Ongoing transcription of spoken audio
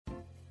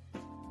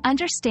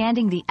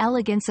Understanding the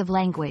elegance of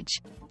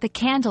language. The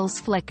candles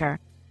flicker.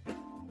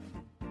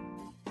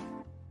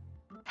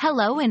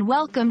 Hello and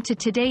welcome to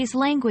today's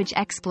language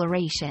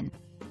exploration.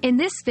 In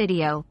this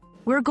video,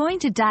 we're going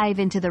to dive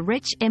into the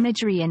rich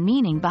imagery and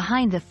meaning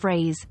behind the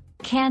phrase,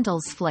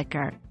 candles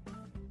flicker.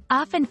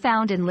 Often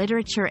found in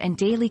literature and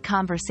daily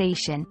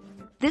conversation,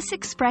 this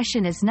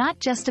expression is not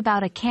just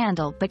about a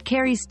candle but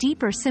carries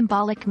deeper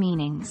symbolic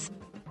meanings.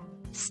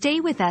 Stay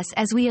with us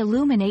as we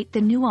illuminate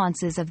the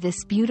nuances of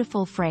this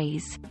beautiful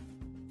phrase.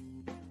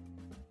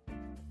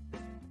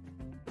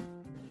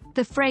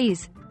 The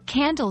phrase,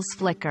 candles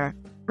flicker,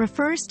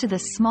 refers to the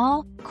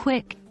small,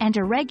 quick, and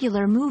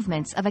irregular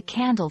movements of a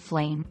candle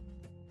flame.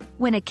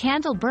 When a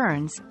candle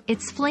burns,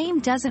 its flame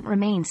doesn't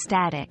remain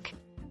static.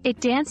 It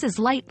dances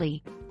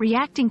lightly,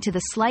 reacting to the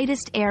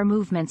slightest air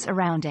movements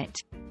around it.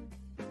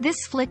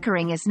 This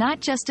flickering is not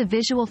just a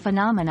visual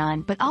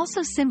phenomenon but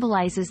also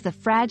symbolizes the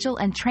fragile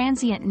and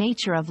transient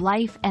nature of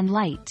life and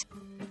light.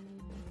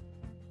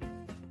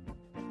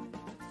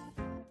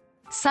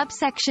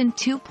 Subsection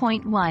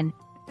 2.1.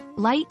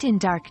 Light in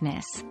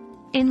darkness.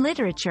 In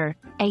literature,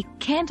 a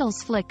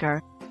candle's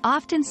flicker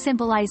often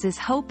symbolizes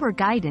hope or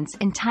guidance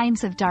in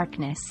times of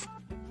darkness.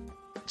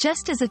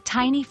 Just as a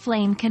tiny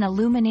flame can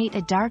illuminate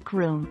a dark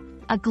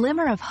room, a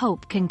glimmer of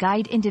hope can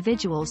guide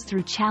individuals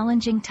through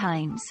challenging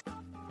times.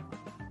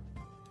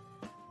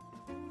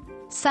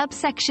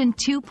 Subsection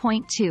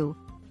 2.2.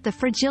 The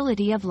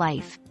fragility of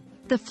life.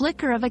 The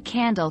flicker of a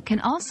candle can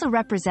also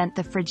represent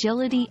the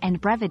fragility and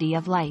brevity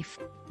of life.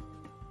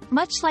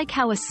 Much like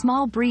how a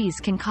small breeze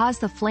can cause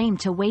the flame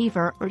to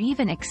waver or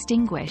even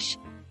extinguish,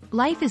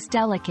 life is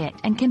delicate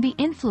and can be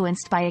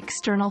influenced by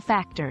external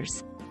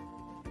factors.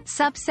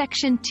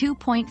 Subsection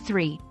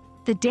 2.3.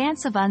 The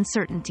dance of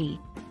uncertainty.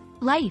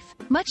 Life,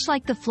 much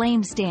like the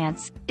flame's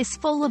dance, is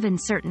full of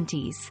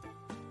uncertainties.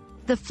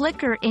 The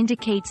flicker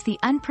indicates the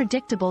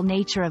unpredictable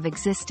nature of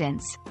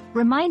existence,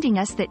 reminding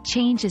us that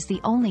change is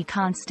the only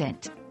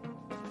constant.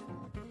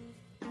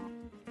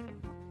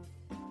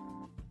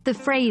 The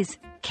phrase,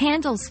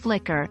 candles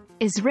flicker,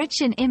 is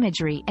rich in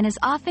imagery and is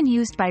often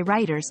used by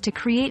writers to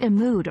create a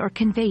mood or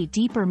convey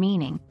deeper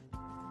meaning.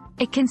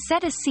 It can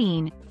set a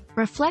scene,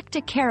 reflect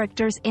a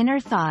character's inner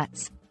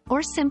thoughts,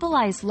 or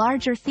symbolize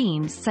larger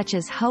themes such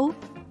as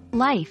hope,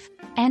 life,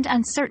 and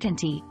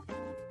uncertainty.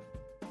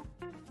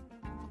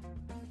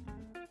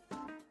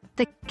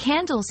 The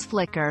candle's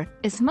flicker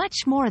is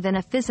much more than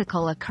a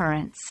physical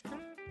occurrence.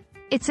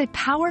 It's a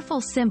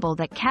powerful symbol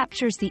that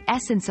captures the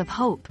essence of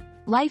hope,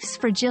 life's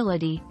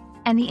fragility,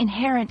 and the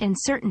inherent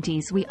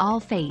uncertainties we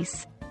all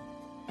face.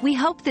 We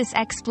hope this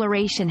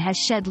exploration has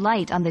shed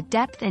light on the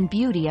depth and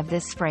beauty of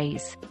this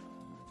phrase.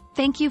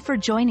 Thank you for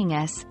joining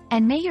us,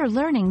 and may your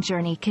learning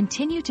journey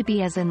continue to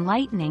be as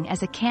enlightening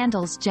as a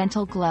candle's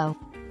gentle glow.